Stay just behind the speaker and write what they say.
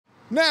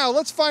Now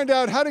let's find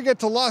out how to get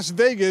to Las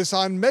Vegas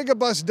on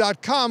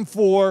megabus.com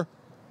for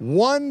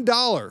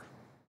 $1.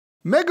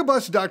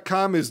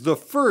 Megabus.com is the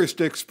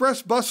first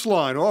express bus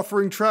line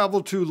offering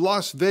travel to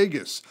Las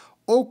Vegas,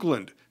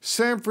 Oakland,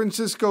 San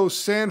Francisco,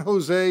 San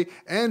Jose,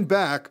 and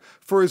back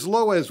for as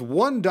low as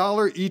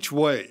 $1 each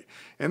way.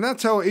 And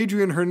that's how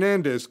Adrian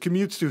Hernandez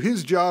commutes to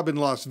his job in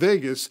Las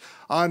Vegas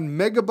on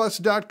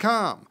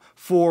megabus.com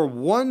for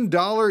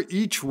 $1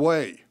 each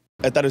way.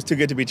 I thought it was too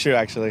good to be true,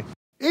 actually.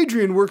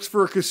 Adrian works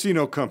for a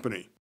casino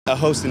company. A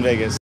host in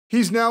Vegas.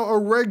 He's now a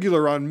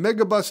regular on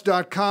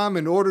megabus.com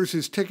and orders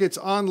his tickets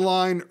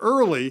online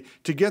early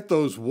to get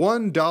those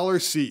 $1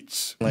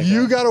 seats.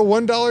 You got a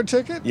 $1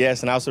 ticket?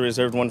 Yes, and I also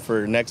reserved one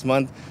for next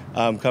month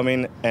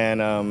coming, and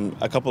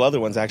a couple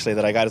other ones actually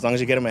that I got. As long as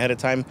you get them ahead of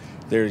time,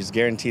 there's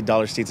guaranteed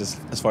dollar seats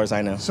as far as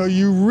I know. So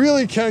you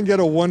really can get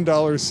a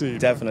 $1 seat.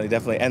 Definitely,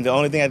 definitely. And the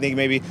only thing I think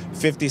maybe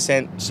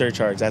 50-cent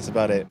surcharge, that's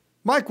about it.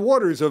 Mike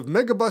Waters of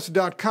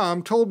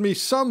megabus.com told me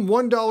some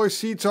 $1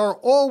 seats are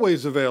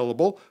always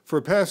available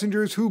for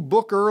passengers who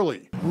book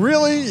early.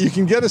 Really? You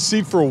can get a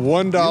seat for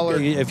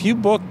 $1? If you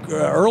book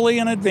early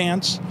in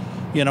advance,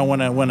 you know, when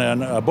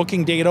a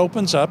booking date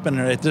opens up, and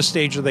at this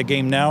stage of the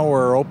game now,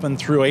 we're open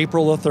through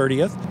April the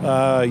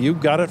 30th, you've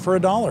got it for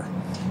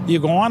 $1. You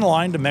go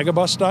online to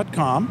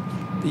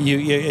megabus.com.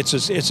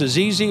 It's as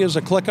easy as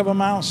a click of a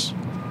mouse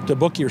to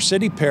book your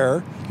city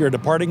pair, your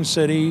departing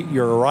city,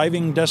 your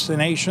arriving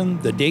destination,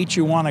 the date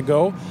you want to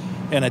go.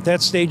 And at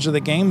that stage of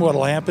the game, what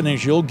will happen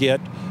is you'll get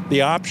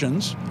the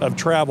options of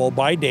travel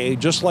by day,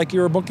 just like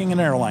you were booking an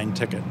airline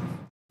ticket.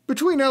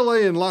 Between LA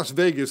and Las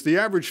Vegas, the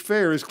average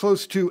fare is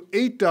close to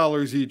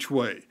 $8 each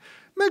way.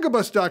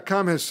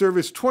 Megabus.com has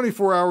service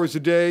 24 hours a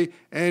day,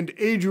 and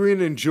Adrian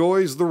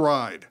enjoys the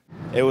ride.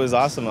 It was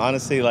awesome,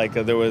 honestly. Like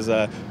there was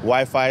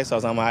Wi-Fi, so I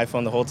was on my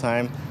iPhone the whole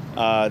time.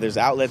 There's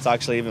outlets to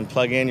actually even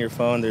plug in your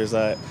phone. There's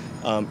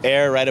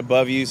air right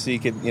above you, so you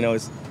could, you know,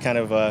 it's kind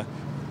of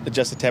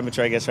adjust the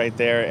temperature, I guess, right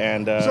there.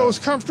 And so it was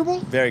comfortable?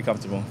 Very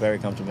comfortable, very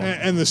comfortable.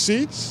 And the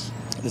seats?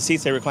 The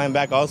seats, they recline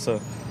back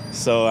also.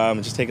 So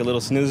just take a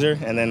little snoozer,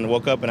 and then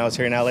woke up and I was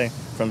here in LA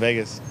from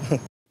Vegas.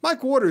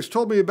 Mike Waters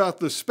told me about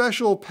the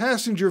special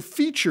passenger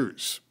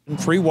features.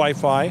 Free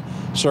Wi-Fi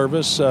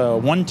service,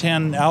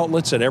 110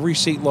 outlets at every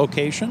seat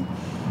location,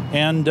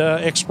 and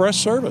express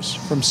service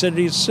from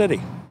city to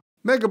city.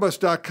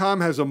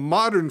 Megabus.com has a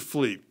modern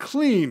fleet,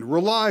 clean,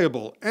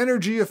 reliable,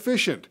 energy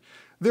efficient.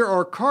 There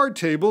are card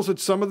tables at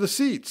some of the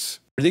seats.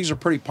 These are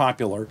pretty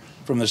popular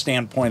from the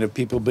standpoint of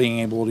people being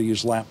able to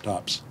use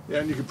laptops. Yeah,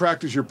 and you can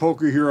practice your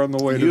poker here on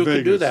the way to Vegas. You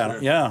can do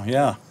that,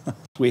 yeah.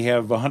 We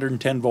have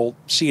 110-volt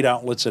seat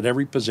outlets at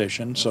every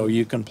position, so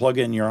you can plug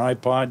in your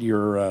iPod,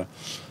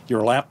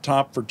 your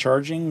laptop for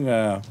charging.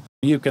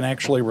 You can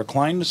actually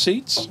recline the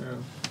seats.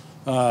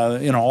 Yeah.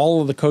 You know,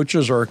 all of the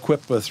coaches are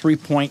equipped with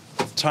 3-point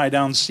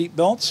tie-down seat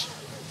belts,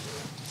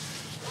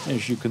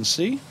 as you can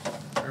see.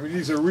 I mean,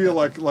 these are real,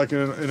 like in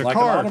a car. Like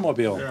an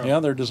automobile. Yeah,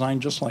 they're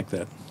designed just like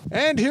that.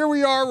 And here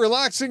we are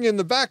relaxing in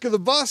the back of the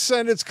bus,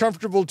 and it's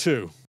comfortable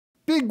too.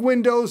 Big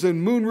windows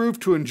and moonroof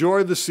to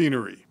enjoy the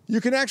scenery. You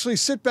can actually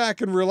sit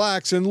back and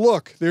relax, and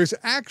look, there's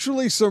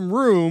actually some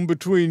room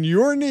between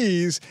your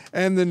knees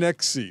and the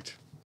next seat.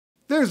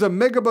 There's a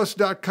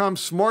Megabus.com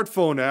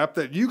smartphone app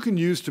that you can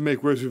use to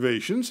make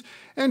reservations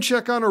and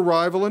check on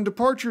arrival and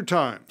departure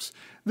times.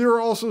 There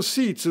are also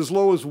seats as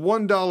low as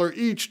 $1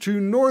 each to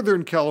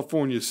Northern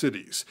California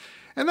cities.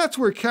 And that's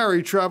where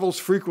Carrie travels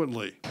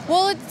frequently.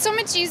 Well, it's so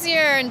much easier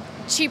and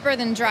cheaper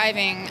than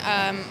driving.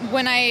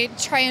 When I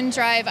try and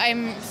drive,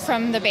 I'm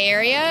from the Bay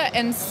Area,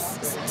 and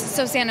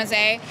so San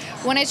Jose.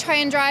 When I try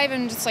and drive,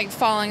 I'm just like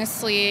falling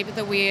asleep at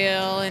the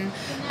wheel, and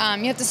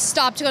you have to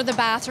stop to go to the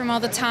bathroom all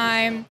the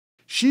time.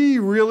 She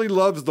really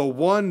loves the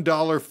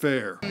 $1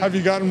 fare. Have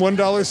you gotten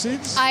 $1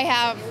 seats? I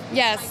have,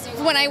 yes.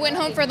 When I went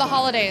home for the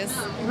holidays.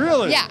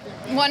 Really? Yeah,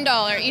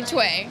 $1 each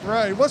way.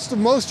 Right. What's the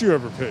most you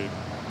ever paid?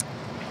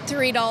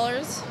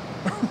 $3.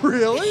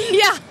 Really?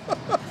 Yeah.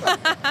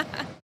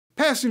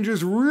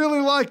 Passengers really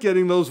like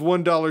getting those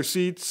 $1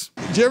 seats.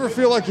 Do you ever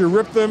feel like you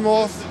ripped them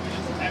off?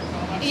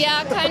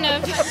 Yeah, kind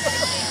of.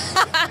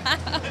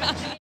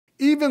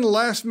 Even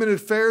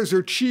last-minute fares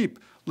are cheap.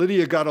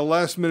 Lydia got a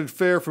last-minute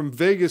fare from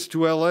Vegas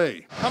to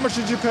L.A. How much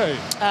did you pay?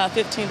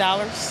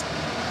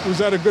 $15. Was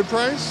that a good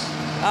price?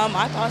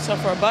 I thought so.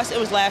 For a bus, it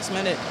was last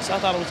minute, so I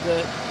thought it was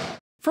good.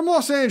 From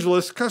Los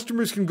Angeles,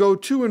 customers can go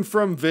to and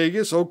from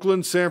Vegas,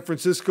 Oakland, San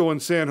Francisco,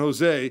 and San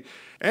Jose.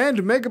 And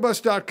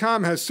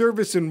Megabus.com has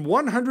service in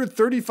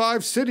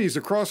 135 cities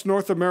across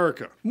North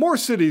America. More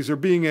cities are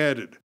being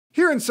added.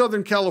 Here in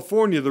Southern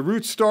California, the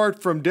routes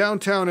start from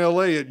downtown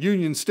LA at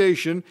Union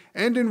Station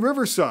and in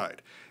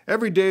Riverside.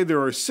 Every day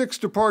there are 6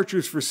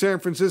 departures for San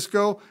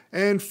Francisco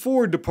and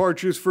 4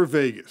 departures for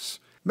Vegas.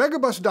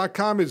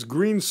 Megabus.com is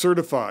green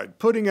certified,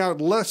 putting out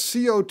less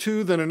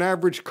CO2 than an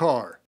average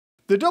car.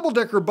 The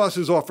double-decker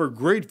buses offer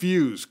great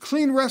views,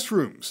 clean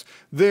restrooms.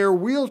 They're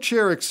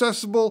wheelchair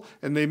accessible,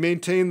 and they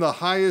maintain the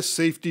highest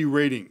safety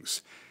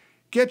ratings.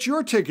 Get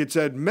your tickets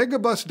at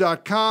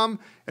megabus.com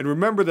And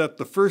remember that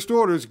the first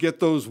orders get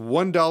those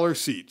 $1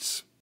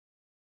 seats.